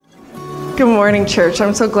Good morning, church.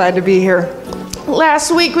 I'm so glad to be here.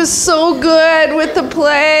 Last week was so good with the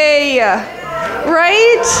play,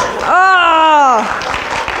 right? Oh,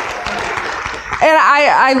 and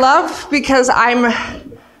I love because I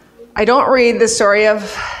don't read the story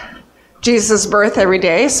of Jesus' birth every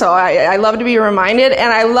day, so I love to be reminded,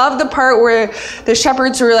 and I love the part where the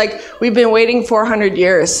shepherds were like, we've been waiting 400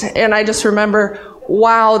 years, and I just remember,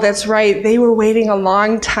 wow, that's right, they were waiting a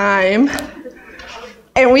long time.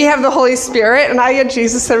 And we have the Holy Spirit, and I get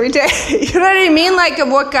Jesus every day. You know what I mean? Like, of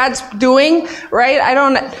what God's doing, right? I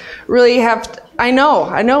don't really have to, I know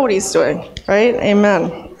what he's doing, right?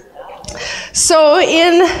 Amen. So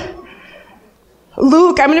in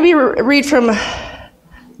Luke, I'm going to read from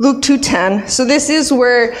Luke 2:10. So this is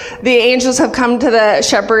where the angels have come to the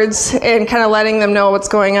shepherds and kind of letting them know what's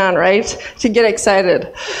going on, right? To get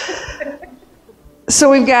excited.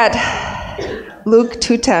 So we've got Luke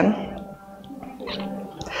 2:10.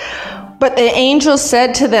 But the angel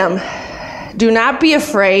said to them, "Do not be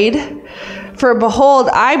afraid, for behold,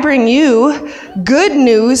 I bring you good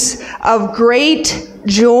news of great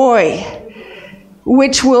joy,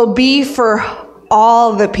 which will be for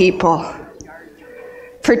all the people.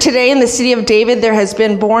 For today in the city of David there has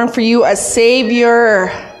been born for you a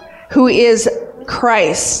Savior, who is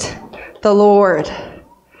Christ the Lord."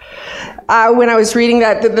 When I was reading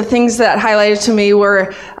that, the things that highlighted to me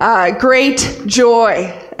were great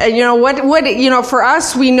joy. And you know what, for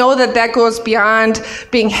us, we know that goes beyond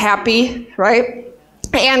being happy, right?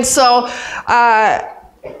 And so, I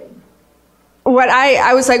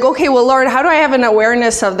was like, okay, well, Lord, how do I have an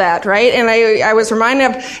awareness of that, right? And I was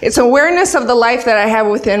reminded of, it's awareness of the life that I have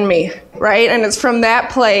within me, right? And it's from that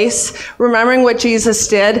place, remembering what Jesus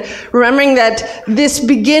did, remembering that this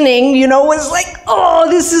beginning, was like, oh,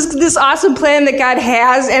 this is this awesome plan that God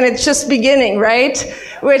has, and it's just beginning, right?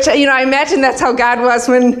 Which, I imagine that's how God was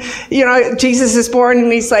when, Jesus is born,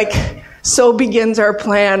 and he's like, so begins our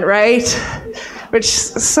plan, right? Which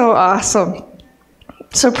is so awesome.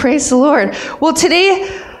 So praise the Lord. Well, today,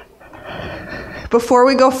 before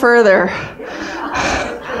we go further,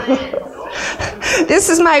 this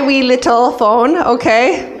is my wee little phone,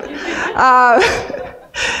 okay?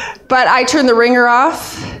 But I turned the ringer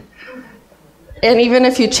off, and even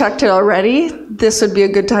if you checked it already, this would be a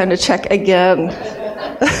good time to check again.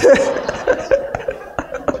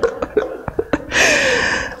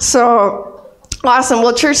 So, awesome.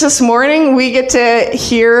 Well, church, this morning we get to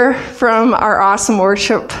hear from our awesome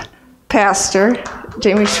worship pastor,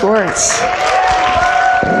 Jamie Schwartz.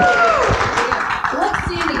 Let's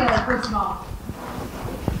stand together, first of all.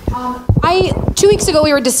 2 weeks ago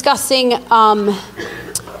we were discussing a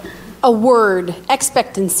word,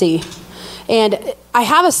 expectancy. And I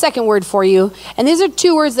have a second word for you. And these are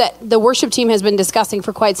two words that the worship team has been discussing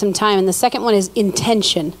for quite some time. And the second one is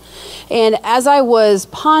intention. And as I was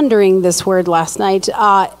pondering this word last night,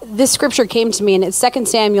 this scripture came to me, and it's 2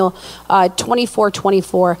 Samuel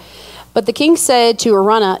 24:24. But the king said to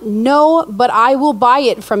Araunah, "No, but I will buy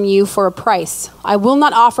it from you for a price. I will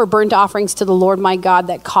not offer burnt offerings to the Lord my God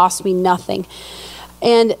that cost me nothing."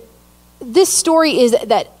 And this story is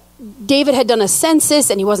that David had done a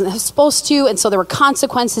census and he wasn't supposed to, and so there were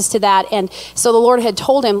consequences to that. And so the Lord had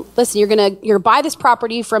told him, "Listen, you're gonna buy this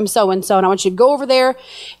property from so and so, and I want you to go over there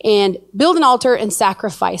and build an altar and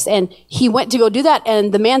sacrifice." And he went to go do that,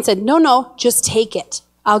 and the man said, "No, just take it.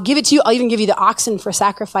 I'll give it to you. I'll even give you the oxen for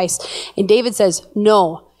sacrifice." And David says,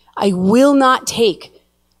 "No, I will not take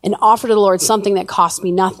and offer to the Lord something that cost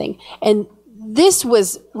me nothing." And this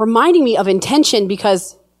was reminding me of intention,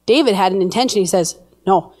 because David had an intention. He says,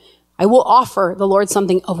 "No, I will offer the Lord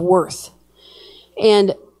something of worth."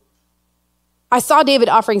 And I saw David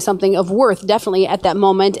offering something of worth, definitely, at that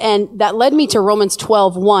moment. And that led me to Romans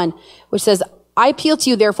 12:1, which says, "I appeal to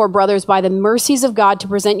you, therefore, brothers, by the mercies of God, to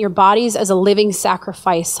present your bodies as a living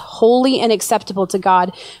sacrifice, holy and acceptable to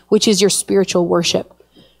God, which is your spiritual worship."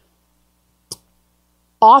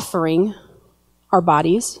 Offering our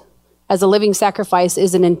bodies as a living sacrifice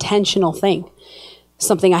is an intentional thing,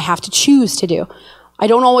 something I have to choose to do. I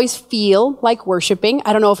don't always feel like worshiping.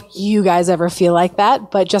 I don't know if you guys ever feel like that,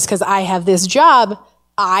 but just because I have this job,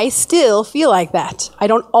 I still feel like that. I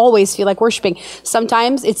don't always feel like worshiping.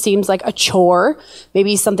 Sometimes it seems like a chore,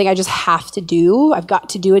 maybe something I just have to do. I've got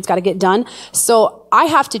to do it. It's got to get done. So I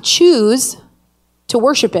have to choose to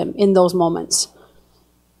worship him in those moments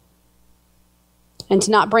and to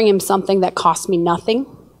not bring him something that costs me nothing.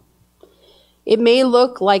 It may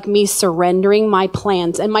look like me surrendering my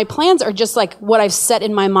plans. And my plans are just like what I've set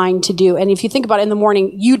in my mind to do. And if you think about it, in the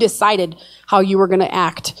morning, you decided how you were going to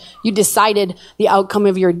act. You decided the outcome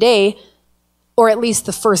of your day, or at least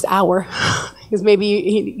the first hour. because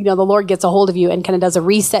maybe the Lord gets a hold of you and kind of does a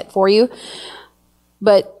reset for you.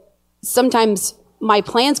 But sometimes my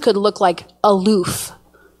plans could look like aloof,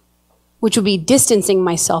 which would be distancing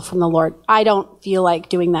myself from the Lord. I don't feel like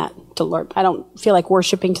doing that to the Lord. I don't feel like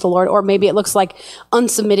worshiping to the Lord. Or maybe it looks like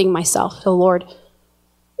unsubmitting myself to the Lord,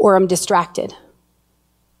 or I'm distracted.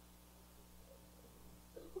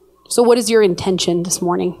 So what is your intention this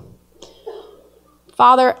morning?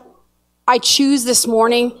 Father, I choose this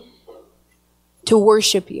morning to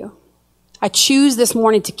worship you. I choose this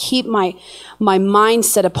morning to keep my mind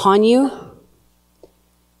set upon you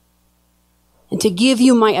and to give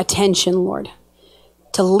you my attention, Lord,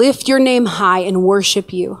 to lift your name high and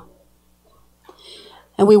worship you.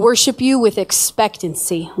 And we worship you with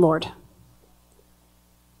expectancy, Lord.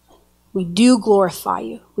 We do glorify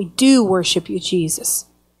you. We do worship you, Jesus.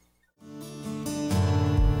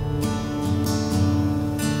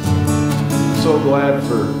 So glad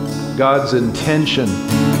for God's intention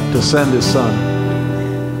to send his son.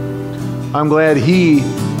 I'm glad he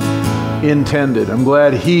intended. I'm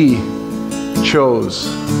glad he chose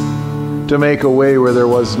to make a way where there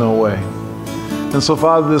was no way. And so,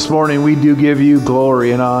 Father, this morning we do give you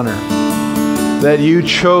glory and honor that you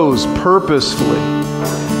chose purposefully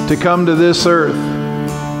to come to this earth,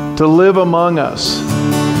 to live among us,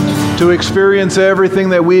 to experience everything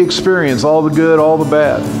that we experience, all the good, all the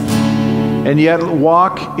bad, and yet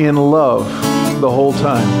walk in love the whole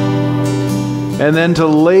time. And then to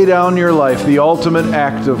lay down your life, the ultimate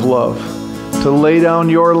act of love, to lay down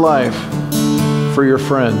your life for your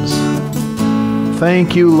friends.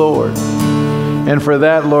 Thank you, Lord. And for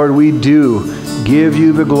that, Lord, we do give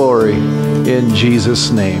you the glory in Jesus'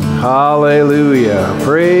 name. Hallelujah.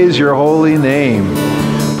 Praise your holy name.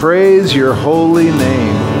 Praise your holy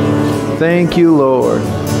name. Thank you, Lord.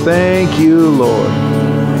 Thank you, Lord.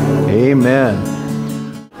 Amen.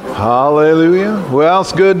 Hallelujah. Well,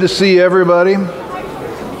 it's good to see everybody.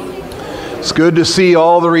 It's good to see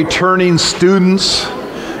all the returning students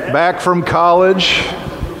back from college.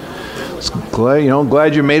 It's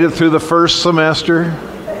glad you made it through the first semester.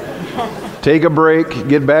 Take a break,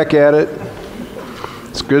 get back at it.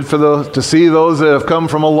 It's good to see those that have come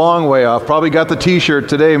from a long way off. Probably got the t-shirt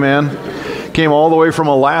today, man. Came all the way from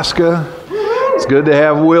Alaska. It's good to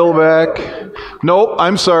have Will back. Nope,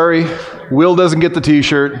 I'm sorry. Will doesn't get the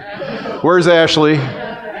t-shirt. Where's Ashley?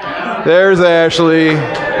 There's Ashley.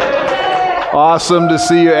 Awesome to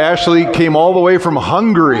see you. Ashley came all the way from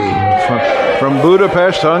Hungary, from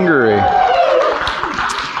Budapest, Hungary.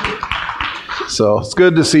 So it's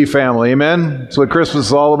good to see family. Amen. That's what Christmas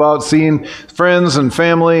is all about, seeing friends and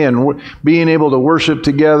family and being able to worship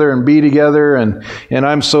together and be together. And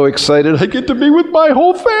I'm so excited. I get to be with my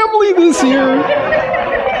whole family this year.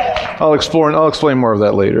 I'll explain more of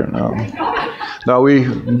that later.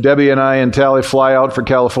 Debbie and I and Tally fly out for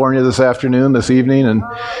California this evening, and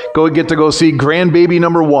get to go see grandbaby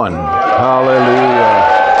number 1. Hallelujah.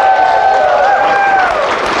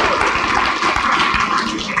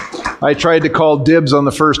 I tried to call dibs on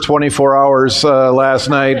the first 24 hours last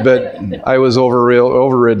night, but I was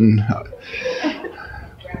overridden.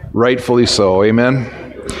 Rightfully so. Amen.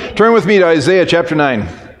 Turn with me to Isaiah chapter 9.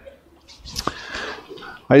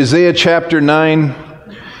 Isaiah chapter 9.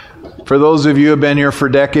 For those of you who have been here for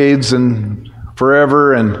decades and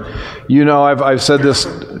forever, and I've said this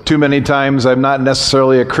too many times, I'm not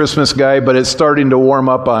necessarily a Christmas guy, but it's starting to warm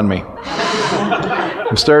up on me.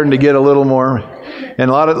 I'm starting to get a little more. And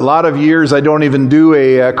a lot of years I don't even do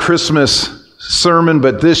a Christmas sermon,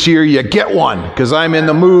 but this year you get one, because I'm in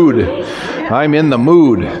the mood. I'm in the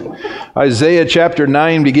mood. Isaiah chapter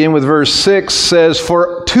 9, beginning with verse 6, says,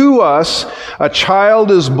 "For to us a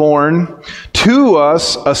child is born, to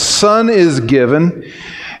us a son is given,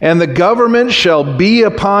 and the government shall be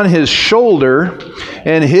upon his shoulder,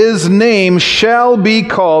 and his name shall be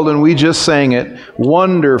called," and we just sang it,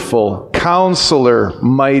 "Wonderful, Counselor,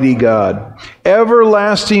 Mighty God,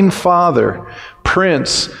 Everlasting Father,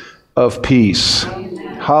 Prince of Peace."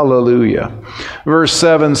 Hallelujah. Verse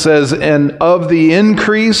 7 says, "And of the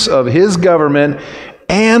increase of his government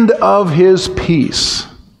and of his peace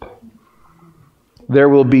there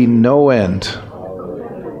will be no end."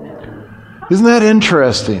 Isn't that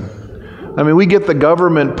interesting? I mean, we get the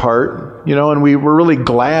government part, and we're really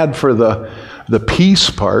glad for the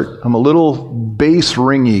peace part. I'm a little bass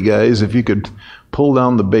ringy, guys, if you could pull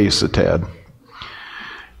down the bass a tad.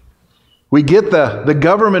 We get the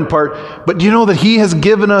government part, but do you know that he has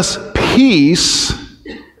given us peace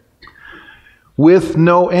with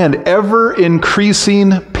no end, ever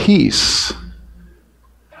increasing peace?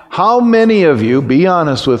 How many of you, be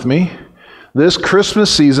honest with me, this Christmas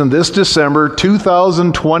season, this December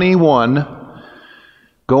 2021,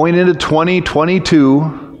 going into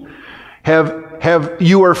 2022,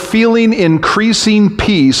 you are feeling increasing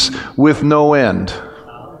peace with no end.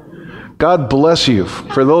 God bless you.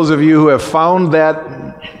 For those of you who have found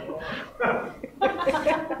that.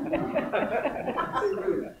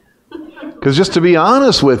 Because just to be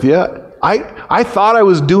honest with you, I thought I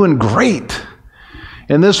was doing great.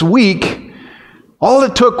 And this week, all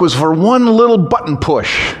it took was for one little button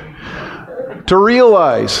push to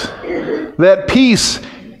realize that peace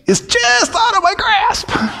is just out of my grasp.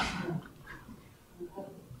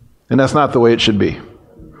 And that's not the way it should be.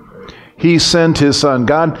 He sent his son.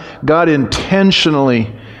 God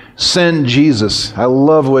intentionally sent Jesus. I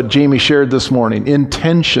love what Jamie shared this morning.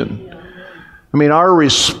 Intention. I mean, our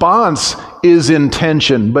response is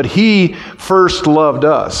intention, but he first loved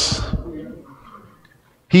us.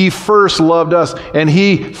 He first loved us, and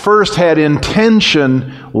he first had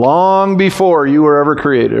intention long before you were ever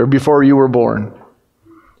created or before you were born.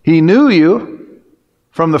 He knew you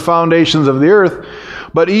from the foundations of the earth,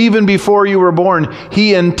 but even before you were born,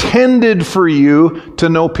 he intended for you to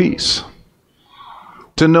know peace,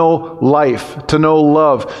 to know life, to know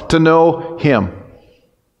love, to know him.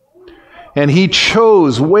 And he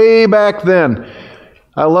chose way back then.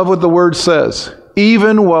 I love what the word says.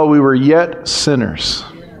 Even while we were yet sinners,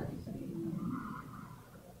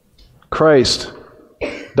 Christ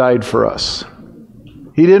died for us.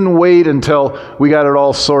 He didn't wait until we got it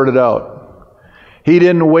all sorted out. He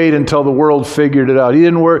didn't wait until the world figured it out. He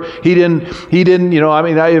didn't,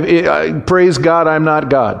 praise God, I'm not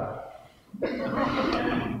God.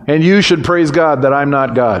 And you should praise God that I'm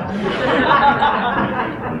not God.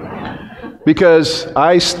 Because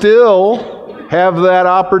I still have that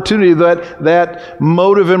opportunity, that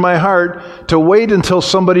motive in my heart to wait until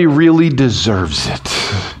somebody really deserves it.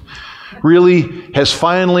 Really has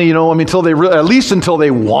finally, until they at least until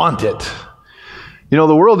they want it.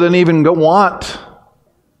 The world didn't even want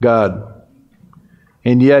God.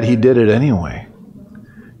 And yet he did it anyway.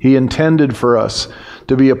 He intended for us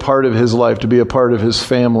to be a part of his life, to be a part of his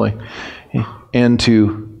family, and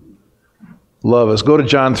to love us. Go to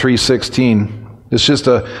John 3:16. It's just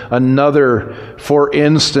another, for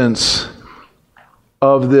instance,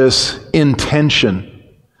 of this intention.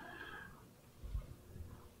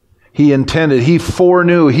 He intended. He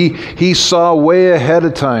foreknew. He saw way ahead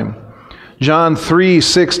of time. John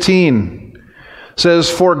 3:16 says,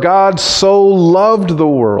 "For God so loved the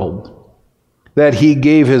world that he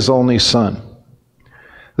gave his only Son,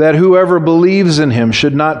 that whoever believes in him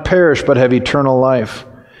should not perish but have eternal life.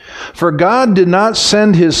 For God did not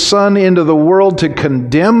send his Son into the world to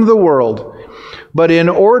condemn the world, but in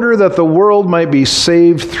order that the world might be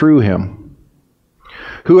saved through him.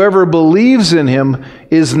 Whoever believes in him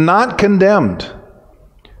is not condemned,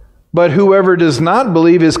 but whoever does not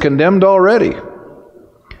believe is condemned already,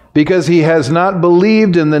 because he has not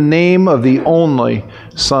believed in the name of the only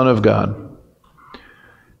Son of God."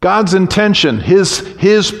 God's intention,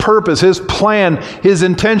 his purpose, his plan, his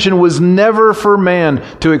intention was never for man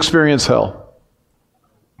to experience hell.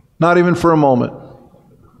 Not even for a moment.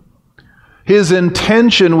 His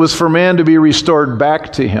intention was for man to be restored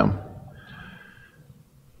back to him.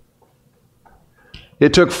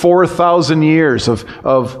 It took 4,000 years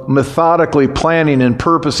of methodically planning and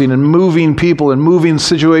purposing and moving people and moving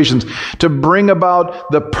situations to bring about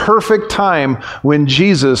the perfect time when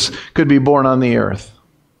Jesus could be born on the earth.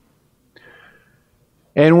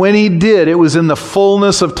 And when he did, it was in the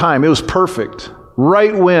fullness of time. It was perfect.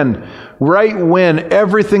 Right when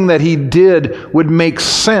everything that he did would make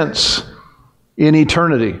sense in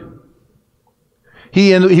eternity.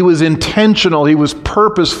 He was intentional. He was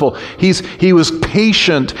purposeful. He was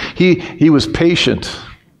patient. He was patient.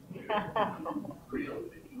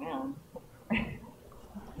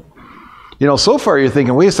 So far you're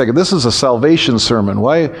thinking, wait a second, this is a salvation sermon.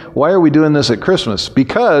 Why are we doing this at Christmas?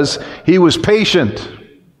 Because he was patient.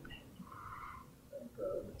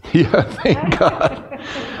 Yeah, thank God.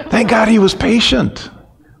 Thank God he was patient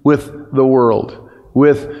with the world,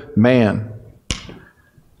 with man.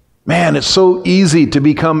 Man, it's so easy to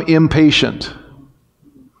become impatient.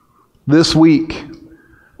 This week,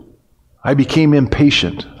 I became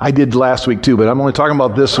impatient. I did last week too, but I'm only talking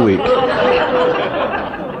about this week.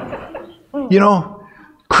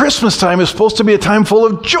 Christmas time is supposed to be a time full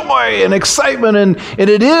of joy and excitement, and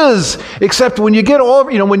it is, except when you get all,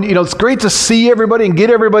 it's great to see everybody and get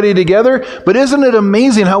everybody together, but isn't it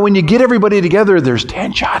amazing how when you get everybody together, there's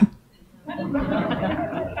tension?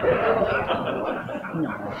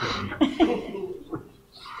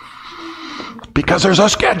 Because there's a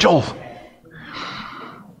schedule.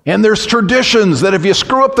 And there's traditions that if you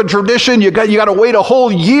screw up the tradition, you got to wait a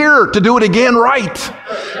whole year to do it again right.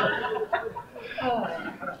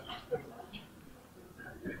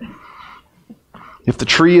 If the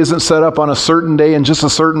tree isn't set up on a certain day in just a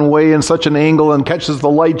certain way in such an angle and catches the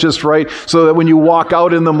light just right so that when you walk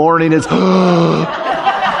out in the morning it's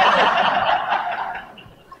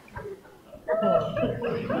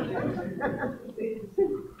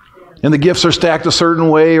and the gifts are stacked a certain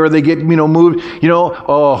way or they get, moved.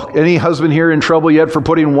 Any husband here in trouble yet for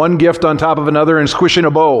putting one gift on top of another and squishing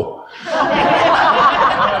a bow?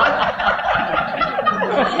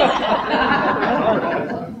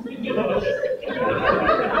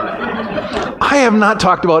 I have not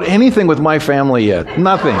talked about anything with my family yet.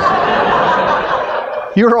 Nothing.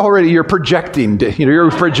 You're projecting. You're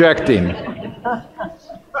projecting.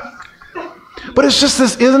 But it's just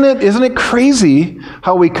this, isn't it crazy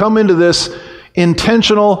how we come into this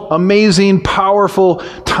intentional, amazing, powerful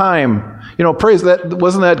time? Praise that.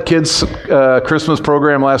 Wasn't that kids' Christmas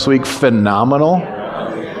program last week phenomenal?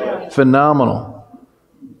 Phenomenal.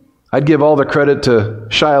 I'd give all the credit to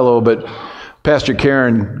Shiloh, but Pastor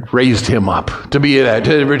Karen raised him up to be that.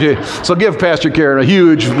 So give Pastor Karen a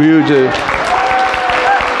huge.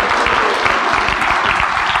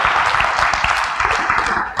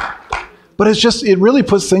 But it really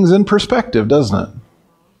puts things in perspective, doesn't it?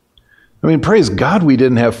 I mean, praise God we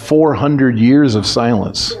didn't have 400 years of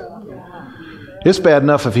silence. It's bad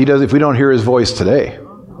enough if we don't hear his voice today.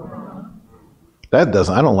 I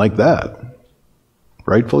don't like that.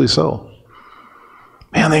 Rightfully so.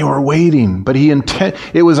 Man, they were waiting, but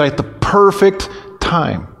it was at the perfect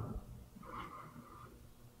time.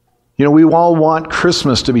 We all want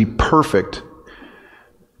Christmas to be perfect.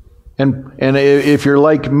 And if you're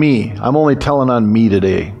like me, I'm only telling on me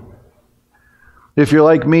today. If you're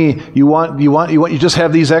like me, you just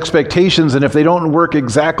have these expectations, and if they don't work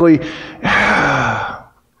exactly,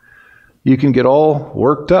 you can get all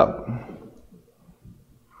worked up.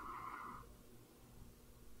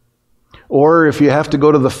 Or if you have to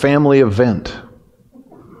go to the family event.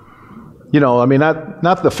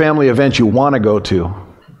 Not the family event you want to go to.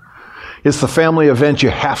 It's the family event you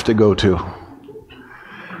have to go to.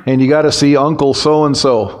 And you got to see Uncle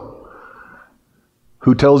so-and-so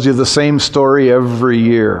who tells you the same story every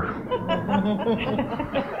year.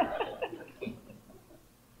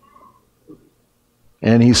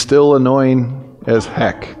 And he's still annoying as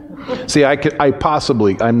heck. See,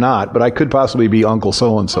 I'm not, but I could possibly be Uncle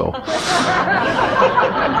so-and-so.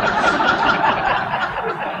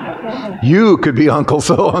 You could be Uncle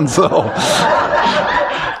so-and-so.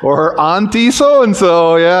 Or Auntie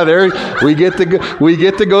so-and-so. Yeah, we get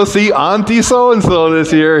to go see Auntie so-and-so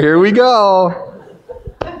this year. Here we go.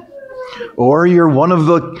 Or you're one of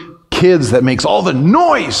the kids that makes all the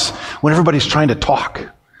noise when everybody's trying to talk.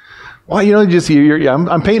 Well,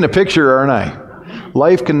 I'm painting a picture, aren't I?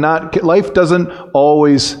 Life doesn't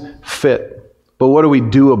always fit. But what do we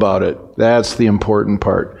do about it? That's the important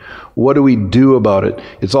part. What do we do about it?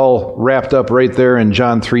 It's all wrapped up right there in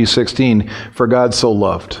John 3:16. For God so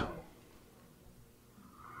loved.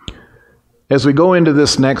 As we go into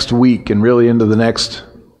this next week and really into the next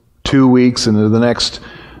 2 weeks and into the next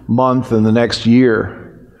month and the next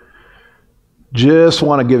year, just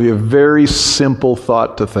want to give you a very simple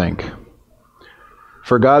thought to think.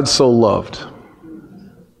 For God so loved.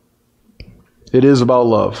 It is about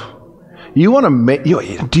love. Do you want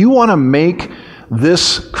to make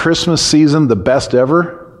this Christmas season the best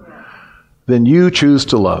ever? Then you choose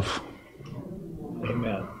to love.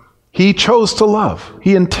 Amen. He chose to love.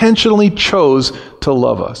 He intentionally chose to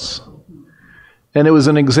love us. And it was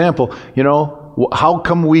an example. How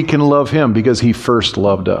come we can love him? Because he first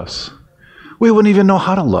loved us. We wouldn't even know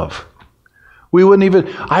how to love.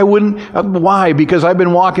 Why? Because I've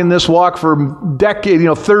been walking this walk for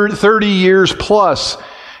decades, 30 years plus.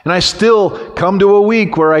 And I still come to a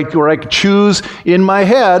week where I choose in my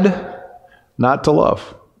head not to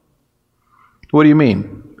love. What do you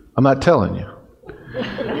mean? I'm not telling you.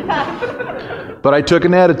 But I took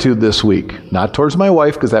an attitude this week, not towards my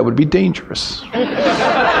wife, because that would be dangerous.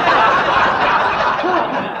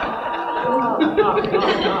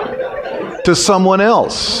 To someone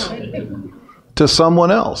else. To someone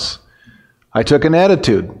else. I took an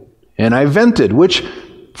attitude and I vented, which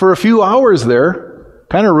for a few hours there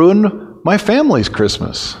kind of ruined my family's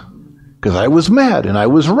Christmas. Because I was mad and I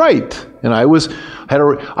was right. And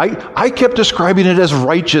I kept describing it as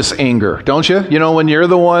righteous anger, don't you? When you're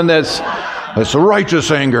the one it's a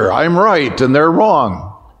righteous anger. I'm right and they're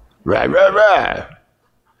wrong. Rah, rah, rah.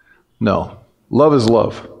 No. Love is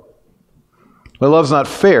love. But love's not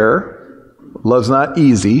fair. Love's not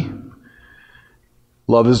easy.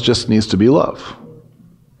 Love just needs to be love.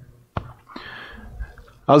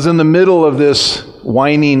 I was in the middle of this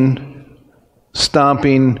whining,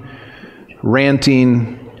 stomping,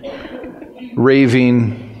 ranting,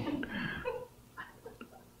 raving,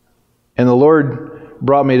 and the Lord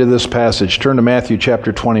brought me to this passage. Turn to Matthew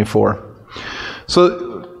chapter 24.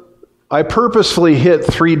 So I purposefully hit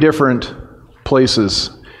 3 different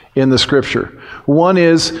places in the Scripture. One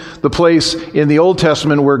is the place in the Old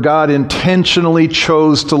Testament where God intentionally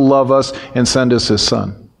chose to love us and send us His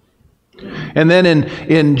Son. And then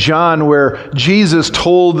in John, where Jesus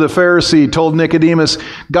told Nicodemus,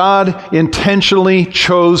 God intentionally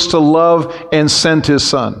chose to love and sent His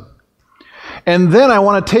Son. And then I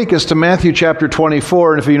want to take us to Matthew chapter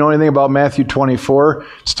 24. And if you know anything about Matthew 24,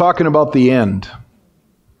 it's talking about the end.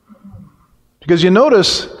 Because you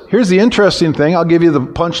notice, here's the interesting thing. I'll give you the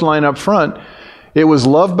punchline up front. It was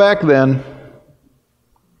love back then,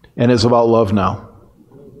 and it's about love now.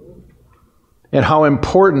 And how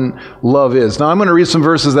important love is. Now I'm going to read some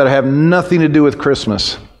verses that have nothing to do with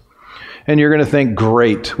Christmas. And you're going to think,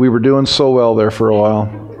 great, we were doing so well there for a while.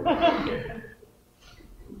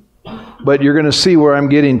 But you're going to see where I'm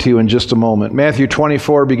getting to in just a moment. Matthew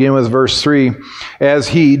 24, beginning with verse 3. As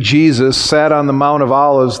He, Jesus, sat on the Mount of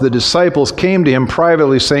Olives, the disciples came to Him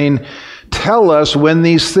privately, saying, tell us when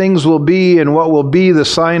these things will be, and what will be the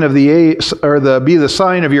sign of the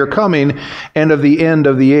sign of your coming and of the end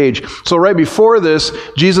of the age. So right before this,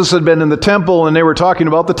 Jesus had been in the temple, and they were talking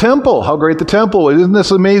about the temple, how great the temple is. Isn't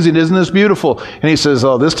this amazing? Isn't this beautiful? And He says,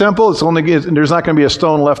 oh, this temple, there's not going to be a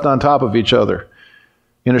stone left on top of each other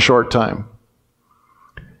in a short time.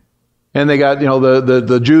 And they got,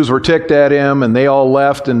 the Jews were ticked at Him, and they all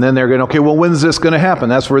left, and then they're going, okay, well, when's this going to happen?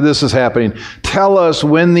 That's where this is happening. Tell us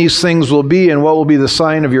when these things will be, and what will be the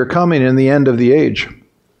sign of your coming and the end of the age.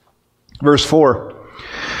 Verse 4.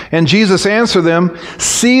 And Jesus answered them,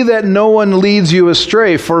 see that no one leads you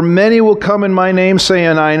astray, for many will come in my name,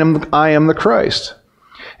 saying, I am the Christ.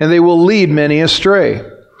 And they will lead many astray.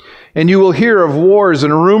 And you will hear of wars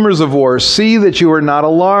and rumors of wars. See that you are not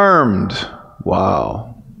alarmed. Wow.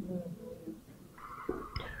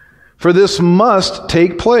 For this must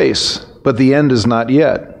take place, but the end is not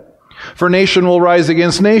yet. For nation will rise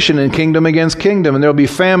against nation, and kingdom against kingdom, and there will be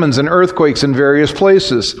famines and earthquakes in various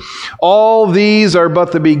places. All these are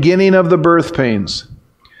but the beginning of the birth pains.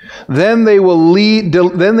 Then they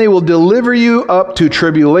will deliver you up to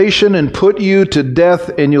tribulation and put you to death,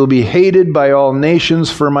 and you'll be hated by all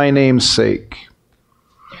nations for my name's sake.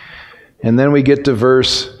 And then we get to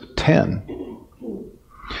verse 10.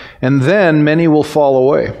 And then many will fall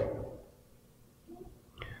away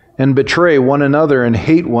and betray one another and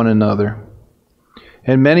hate one another.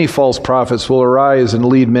 And many false prophets will arise and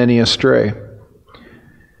lead many astray.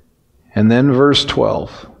 And then verse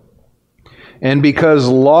 12. And because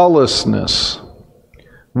lawlessness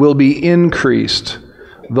will be increased,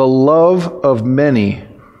 the love of many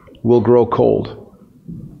will grow cold.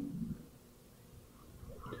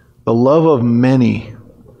 The love of many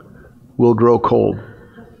will grow cold.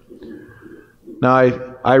 Now,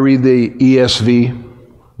 I read the ESV,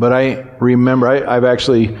 but I remember, I've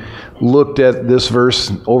actually looked at this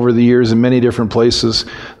verse over the years in many different places.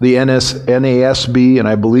 The NASB and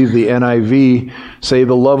I believe the NIV say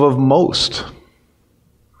the love of most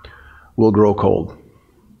will grow cold.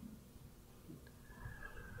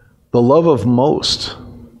 The love of most.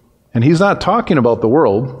 And he's not talking about the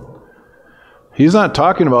world. He's not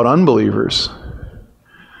talking about unbelievers.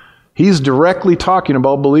 He's directly talking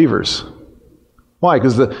about believers. Why?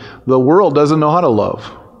 Because the world doesn't know how to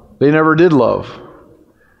love. They never did love.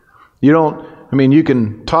 You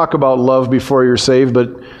can talk about love before you're saved, but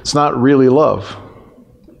it's not really love.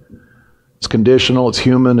 It's conditional, it's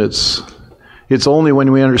human, it's only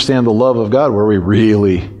when we understand the love of God where we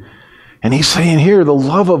really... And he's saying here, the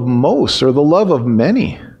love of most, or the love of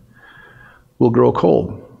many, will grow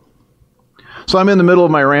cold. So I'm in the middle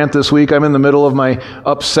of my rant this week. I'm in the middle of my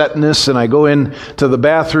upsetness, and I go into the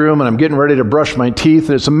bathroom, and I'm getting ready to brush my teeth.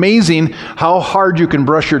 And it's amazing how hard you can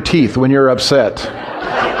brush your teeth when you're upset.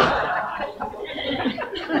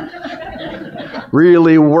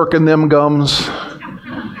 Really working them gums.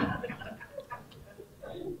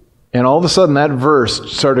 And all of a sudden, that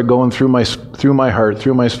verse started going through my heart,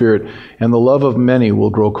 through my spirit, and the love of many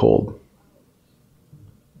will grow cold.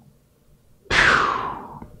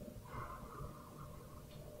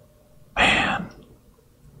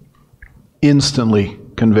 Instantly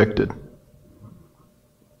convicted.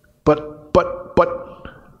 But,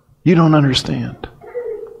 you don't understand.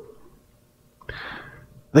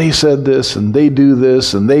 They said this, and they do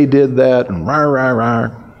this, and they did that, and rah, rah,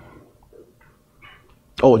 rah.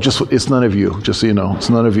 Oh, it's none of you, just so you know. It's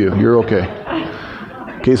none of you. You're okay.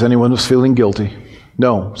 In case anyone was feeling guilty.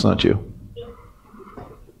 No, it's not you.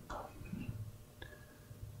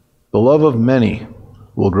 The love of many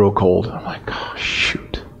will grow cold. I'm like, oh,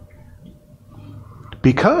 shoot.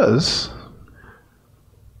 Because,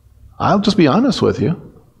 I'll just be honest with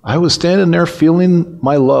you, I was standing there feeling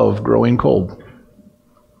my love growing cold.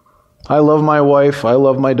 I love my wife. I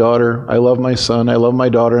love my daughter. I love my son. I love my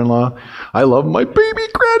daughter-in-law. I love my baby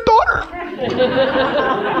granddaughter.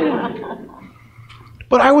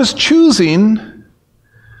 But I was choosing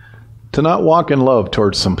to not walk in love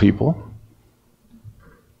towards some people.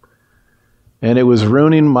 And it was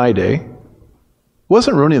ruining my day. It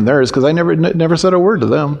wasn't ruining theirs because I never said a word to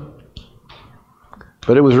them.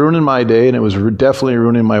 But it was ruining my day, and it was definitely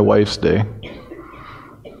ruining my wife's day.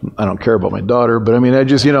 I don't care about my daughter, but I mean, I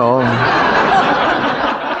just,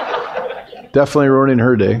 definitely ruining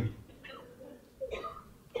her day.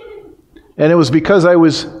 And it was because I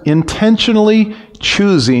was intentionally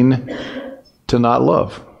choosing to not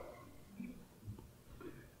love.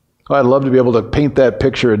 Oh, I'd love to be able to paint that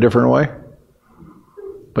picture a different way,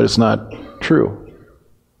 but it's not true.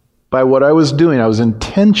 By what I was doing, I was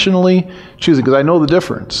intentionally choosing, because I know the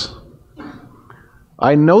difference.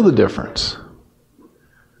 I know the difference.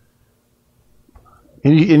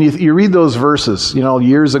 And you read those verses.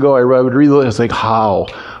 Years ago I would read those. It's like, how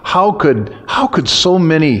could so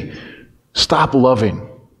many stop loving?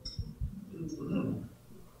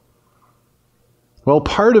 Well,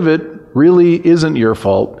 part of it really isn't your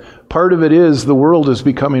fault. Part of it is the world is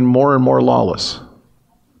becoming more and more lawless.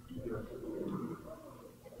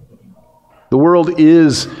 The world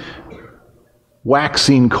is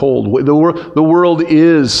waxing cold. The world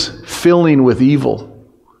is filling with evil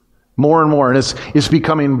more and more, and it's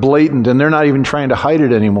becoming blatant, and they're not even trying to hide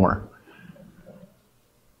it anymore.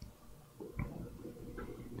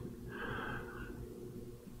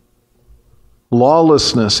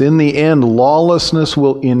 Lawlessness, in the end, lawlessness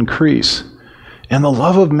will increase, and the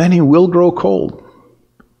love of many will grow cold.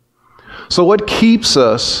 So what keeps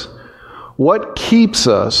us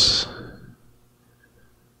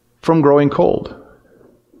from growing cold?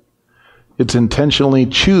 It's intentionally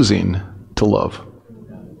choosing to love.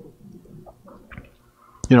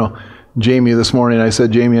 Jamie this morning, I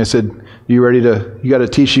said, you got to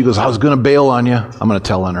teach? She goes, I was going to bail on you. I'm going to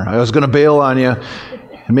tell on her. I was going to bail on you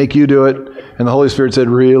and make you do it. And the Holy Spirit said,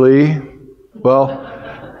 really?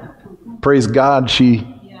 Well, praise God she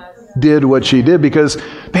did what she did, because,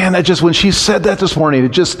 man, that just, when she said that this morning,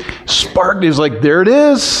 it just sparked. It was like, there it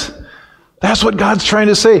is. That's what God's trying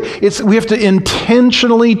to say. We have to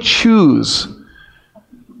intentionally choose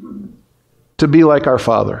to be like our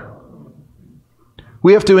Father.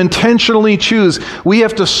 We have to intentionally choose. We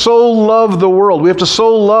have to so love the world. We have to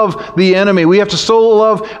so love the enemy. We have to so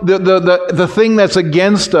love the thing that's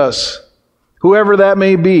against us, whoever that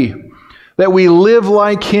may be, that we live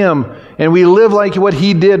like Him, and we live like what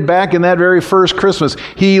He did back in that very first Christmas.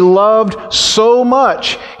 He loved so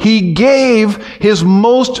much, He gave His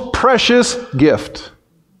most precious gift,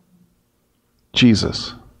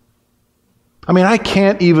 Jesus. I mean, I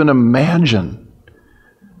can't even imagine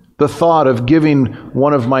the thought of giving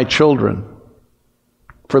one of my children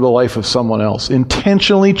for the life of someone else.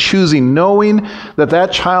 Intentionally choosing, knowing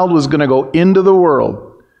that child was going to go into the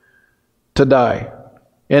world to die.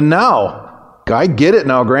 And now, I get it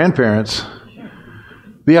now, grandparents.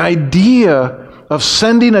 The idea of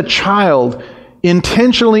sending a child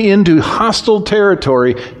intentionally into hostile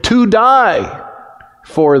territory to die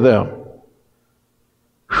for them.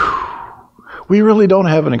 We really don't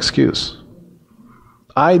have an excuse.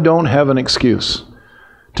 I don't have an excuse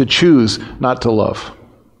to choose not to love.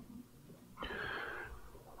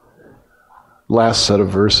 Last set of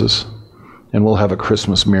verses, and we'll have a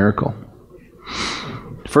Christmas miracle.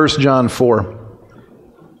 1 John 4.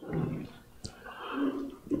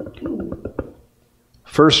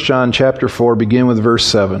 1 John chapter 4, begin with verse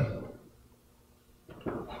 7.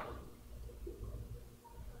 It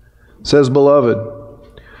says, Beloved,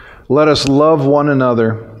 let us love one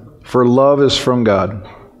another, for love is from God.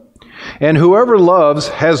 And whoever loves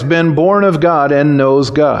has been born of God and knows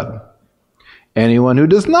God. Anyone who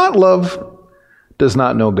does not love does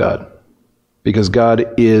not know God, because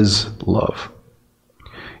God is love.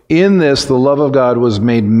 In this, the love of God was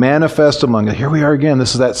made manifest among us. Here we are again.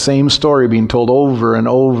 This is that same story being told over and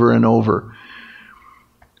over and over.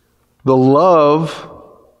 The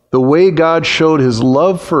way God showed His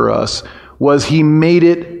love for us was He made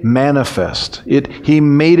it manifest. He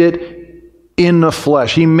made it in the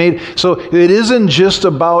flesh. So it isn't just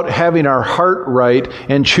about having our heart right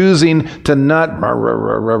and choosing to not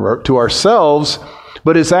to ourselves,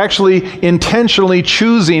 but it's actually intentionally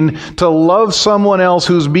choosing to love someone else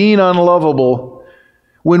who's being unlovable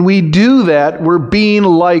When we do that, we're being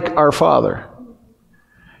like our Father.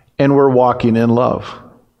 And we're walking in love.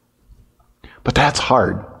 But that's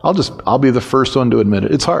hard. I'll be the first one to admit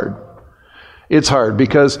it. It's hard. It's hard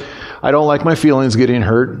because I don't like my feelings getting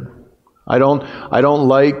hurt. I don't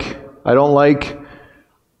like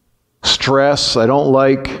stress. I don't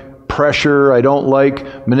like pressure. I don't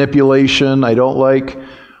like manipulation. I don't like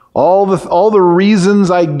all the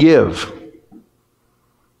reasons I give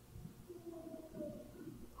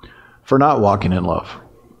for not walking in love.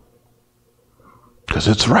 Because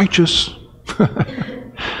it's righteous.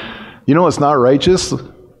 You know what's not righteous?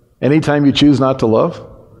 Anytime you choose not to love.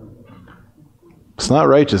 It's not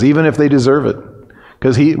righteous, even if they deserve it.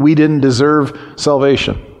 Because we didn't deserve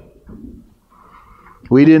salvation.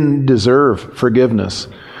 We didn't deserve forgiveness.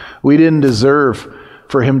 We didn't deserve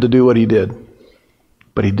for him to do what he did.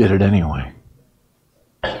 But he did it anyway.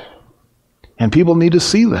 And people need to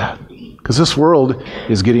see that. Because this world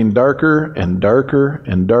is getting darker and darker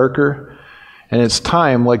and darker. And it's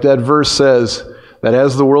time, like that verse says, that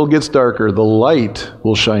as the world gets darker, the light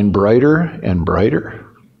will shine brighter and brighter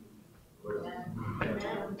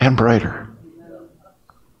and brighter.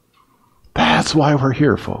 That's why we're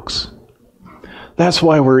here, folks. That's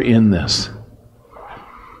why we're in this.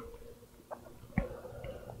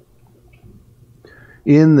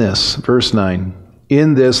 In this, verse 9,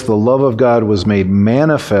 in this the love of God was made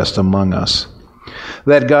manifest among us,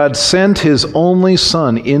 that God sent his only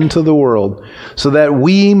Son into the world so that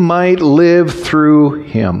we might live through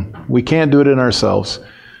him. We can't do it in ourselves,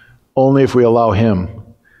 only if we allow him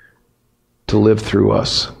to live through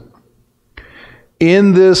us.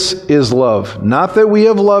 In this is love, not that we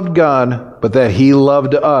have loved God, but that he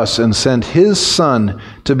loved us and sent his Son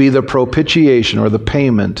to be the propitiation or the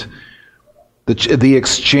payment, the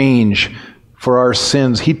exchange for our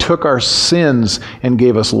sins. He took our sins and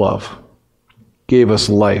gave us love. Gave us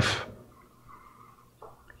life.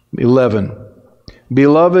 11.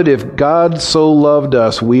 Beloved, if God so loved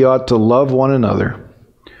us, we ought to love one another.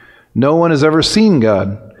 No one has ever seen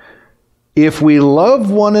God. If we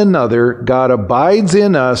love one another, God abides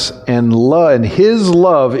in us, and his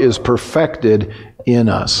love is perfected in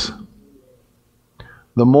us.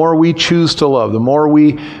 The more we choose to love, the more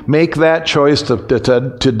we make that choice to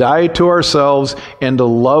die to ourselves and to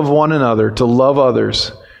love one another, to love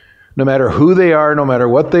others, no matter who they are, no matter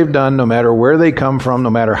what they've done, no matter where they come from, no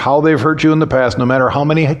matter how they've hurt you in the past, no matter how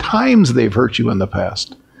many times they've hurt you in the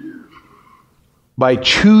past. By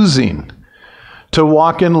choosing to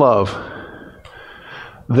walk in love,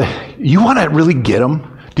 you want to really get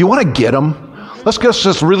them? Do you want to get them? Let's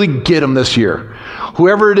just really get them this year.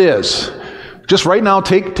 Whoever it is, just right now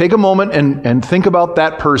take a moment and think about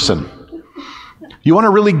that person. You want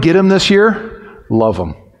to really get them this year? Love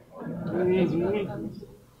them.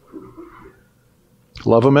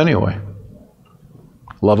 Love them anyway.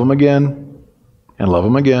 Love them again, and love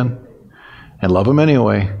them again, and love them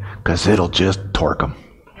anyway, because it'll just torque them.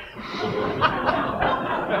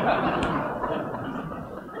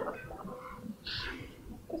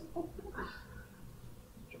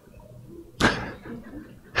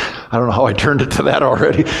 I don't know how I turned it to that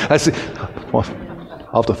already. Well,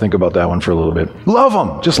 I'll have to think about that one for a little bit. Love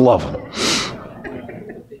them. Just love them.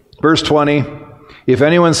 Verse 20. If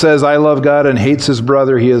anyone says, I love God and hates his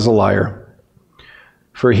brother, he is a liar.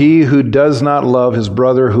 For he who does not love his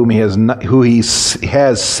brother who he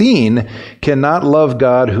has seen cannot love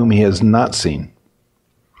God whom he has not seen.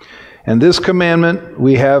 And this commandment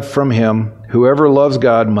we have from him, whoever loves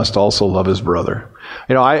God must also love his brother.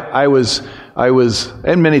 You know, I was,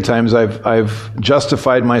 and many times I've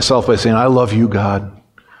justified myself by saying, I love you, God.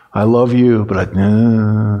 I love you, but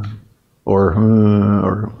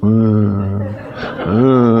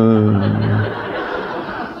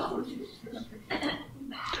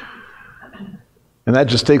And that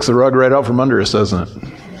just takes the rug right out from under us, doesn't it?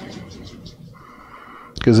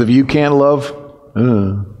 Because if you can't love,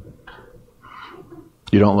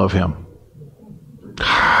 you don't love him. Because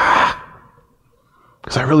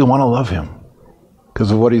I really want to love him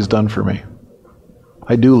because of what he's done for me.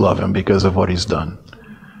 I do love him because of what he's done.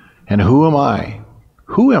 And who am I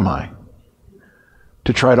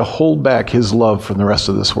to try to hold back his love from the rest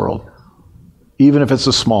of this world, even if it's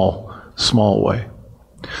a small way?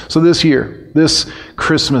 So this year, this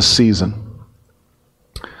Christmas season,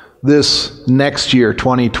 this next year,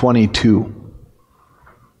 2022,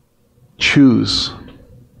 choose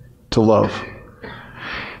to love.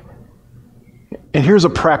 And here's a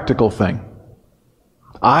practical thing.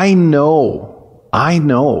 I know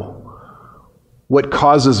what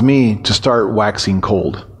causes me to start waxing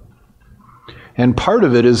cold. And part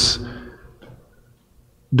of it is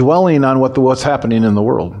dwelling on what's happening in the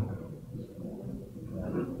world.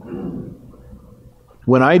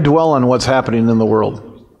 When I dwell on what's happening in the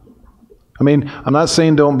world, I mean, I'm not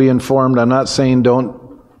saying don't be informed. I'm not saying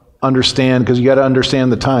don't understand, because you got to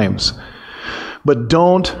understand the times. But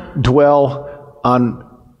don't dwell on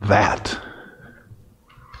that.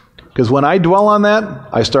 Because when I dwell on that,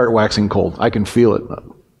 I start waxing cold. I can feel it.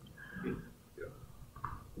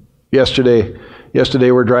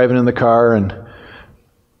 Yesterday we're driving in the car, and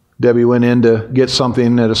Debbie went in to get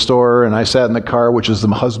something at a store, and I sat in the car, which is the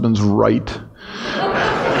husband's right.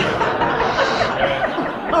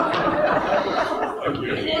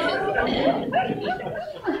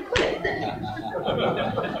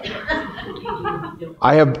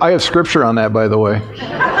 I have scripture on that, by the way.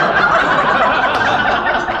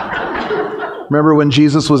 Remember when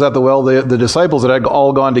Jesus was at the well, the disciples had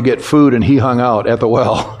all gone to get food, and he hung out at the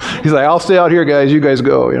well. He's like, I'll stay out here, guys. You guys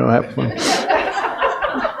go. Have fun.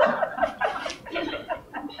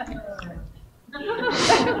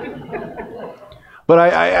 But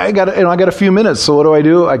I got a few minutes, so what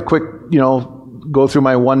do? I quick, go through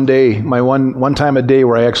my one time a day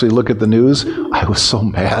where I actually look at the news. I was so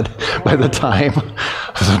mad by the time.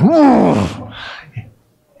 I was like,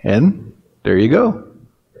 and there you go.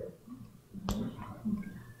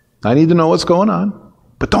 I need to know what's going on,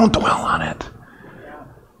 but don't dwell on it.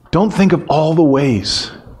 Don't think of all the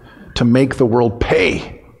ways to make the world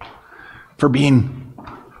pay for being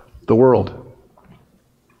the world.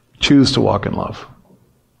 Choose to walk in love.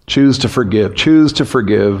 Choose to forgive. Choose to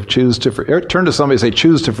forgive. Choose to forgive. Turn to somebody and say,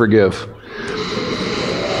 choose to forgive.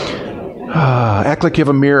 Act like you have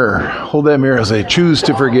a mirror. Hold that mirror and say, choose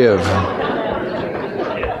to forgive.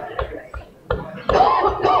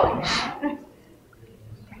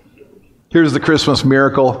 Here's the Christmas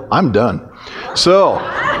miracle. I'm done. So,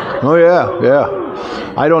 yeah.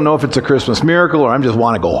 I don't know if it's a Christmas miracle or I just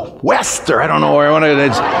want to go west, or I don't know where I want to.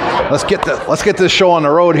 Let's get this show on the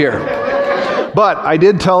road here. But I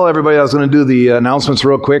did tell everybody I was going to do the announcements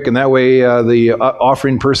real quick, and that way the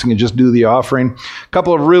offering person can just do the offering. A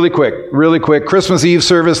couple of really quick. Christmas Eve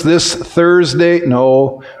service this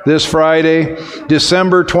Friday,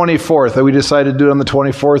 December 24th. We decided to do it on the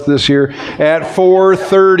 24th this year at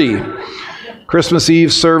 4:30. Christmas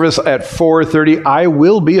Eve service at 4:30. I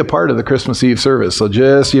will be a part of the Christmas Eve service. So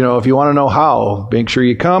just, if you want to know how, make sure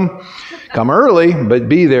you come. Come early, but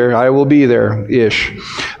be there. I will be there-ish.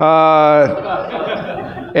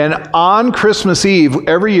 And on Christmas Eve,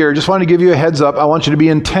 every year, just want to give you a heads up, I want you to be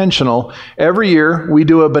intentional. Every year, we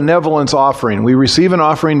do a benevolence offering. We receive an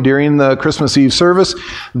offering during the Christmas Eve service.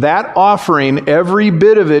 That offering, every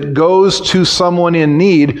bit of it, goes to someone in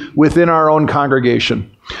need within our own congregation.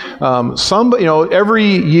 Every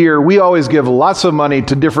year we always give lots of money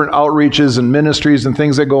to different outreaches and ministries and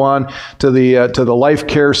things that go on to the Life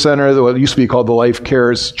Care Center. What used to be called the Life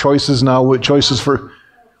Cares Choices now, with choices for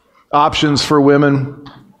options for women.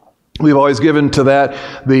 We've always given to that.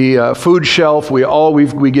 The food shelf,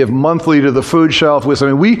 we give monthly to the food shelf.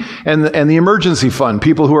 And the emergency fund,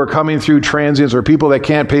 people who are coming through transients or people that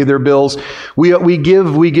can't pay their bills. We give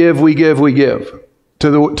to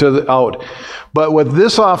the out. But what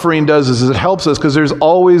this offering does is it helps us, because there's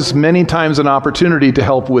always many times an opportunity to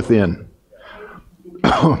help within.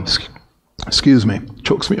 Excuse me,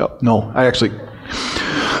 chokes me up. No, I actually.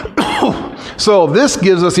 So this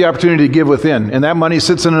gives us the opportunity to give within, and that money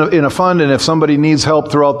sits in a fund, and if somebody needs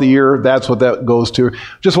help throughout the year, that's what that goes to.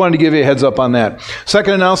 Just wanted to give you a heads up on that.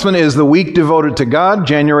 Second announcement is the week devoted to God,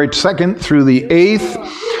 January 2nd through the 8th.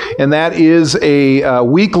 And that is a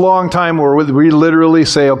week-long time where we literally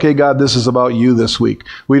say, okay, God, this is about you this week.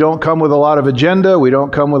 We don't come with a lot of agenda. We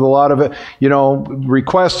don't come with a lot of,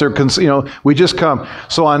 requests or, we just come.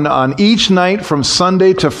 So on each night from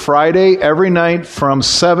Sunday to Friday, every night from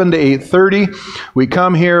 7 to 8:30, we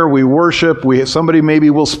come here, we worship, somebody maybe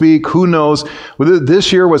will speak, who knows.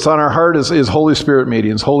 This year, what's on our heart is Holy Spirit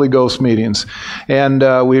meetings, Holy Ghost meetings. And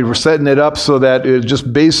we were setting it up so that it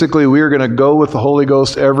just basically we're going to go with the Holy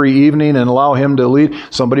Ghost every evening and allow him to lead.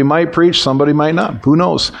 Somebody might preach, somebody might not. Who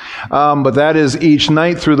knows? But that is each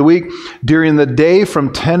night through the week. During the day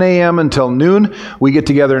from 10 a.m. until noon, we get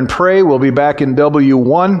together and pray. We'll be back in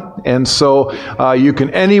W1. And so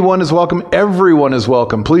anyone is welcome. Everyone is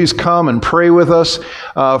welcome. Please come and pray with us.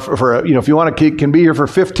 If you want to, can be here for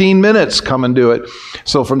 15 minutes, come and do it.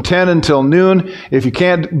 So from 10 until noon. If you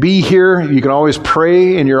can't be here, you can always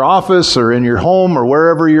pray in your office or in your home or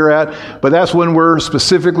wherever you're at. But that's when we're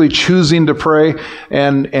specifically specifically choosing to pray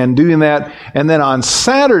and doing that. And then on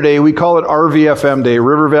Saturday, we call it RVFM Day,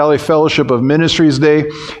 River Valley Fellowship of Ministries Day.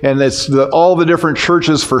 And it's all the different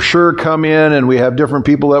churches for sure come in, and we have different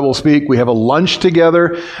people that will speak. We have a lunch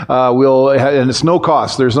together. And it's no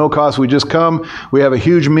cost. There's no cost. We just come. We have a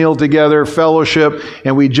huge meal together, fellowship,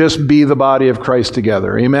 and we just be the body of Christ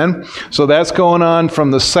together. Amen? So that's going on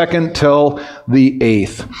from the 2nd till the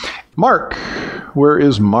 8th. Mark, where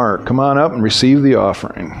is Mark? Come on up and receive the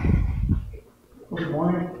offering. Good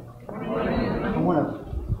morning. I want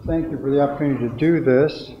to thank you for the opportunity to do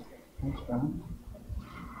this. Thanks, Ben.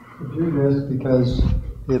 To do this because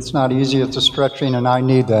it's not easy, it's a stretching, and I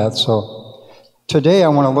need that. So today I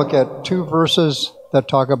want to look at 2 verses that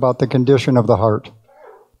talk about the condition of the heart.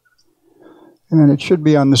 And it should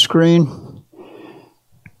be on the screen.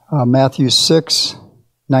 Matthew 6,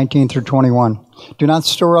 19 through 21. Do not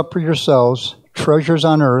store up for yourselves treasures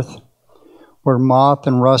on earth where moth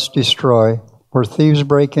and rust destroy, where thieves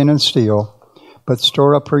break in and steal, but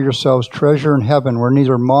store up for yourselves treasure in heaven where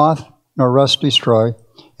neither moth nor rust destroy,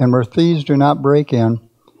 and where thieves do not break in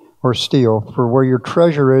or steal. For where your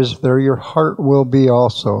treasure is, there your heart will be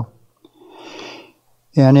also.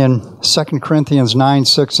 And in 2 Corinthians 9,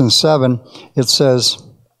 6, and 7, it says,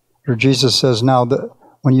 or Jesus says, now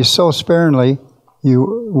when you sow sparingly,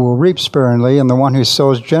 you will reap sparingly, and the one who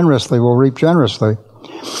sows generously will reap generously.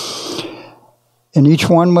 And each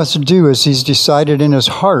one must do as he's decided in his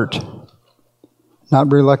heart,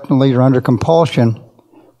 not reluctantly or under compulsion,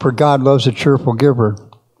 for God loves a cheerful giver.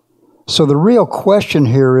 So the real question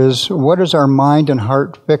here is, what is our mind and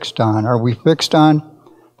heart fixed on? Are we fixed on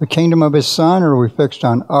the kingdom of his Son, or are we fixed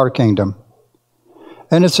on our kingdom?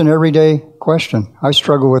 And it's an everyday question. I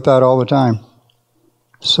struggle with that all the time.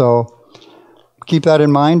 So keep that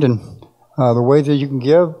in mind, and the way that you can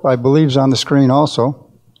give, I believe, is on the screen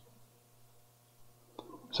also.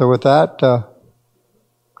 So with that,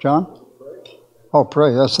 John? Oh,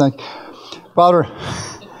 pray. Yes, thank you. Father,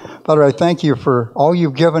 I thank you for all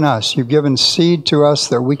you've given us. You've given seed to us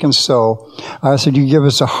that we can sow. I ask that you give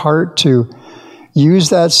us a heart to use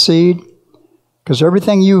that seed, because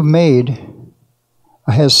everything you've made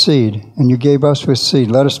has seed, and you gave us with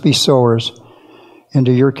seed. Let us be sowers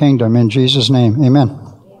into your kingdom. In Jesus' name, amen.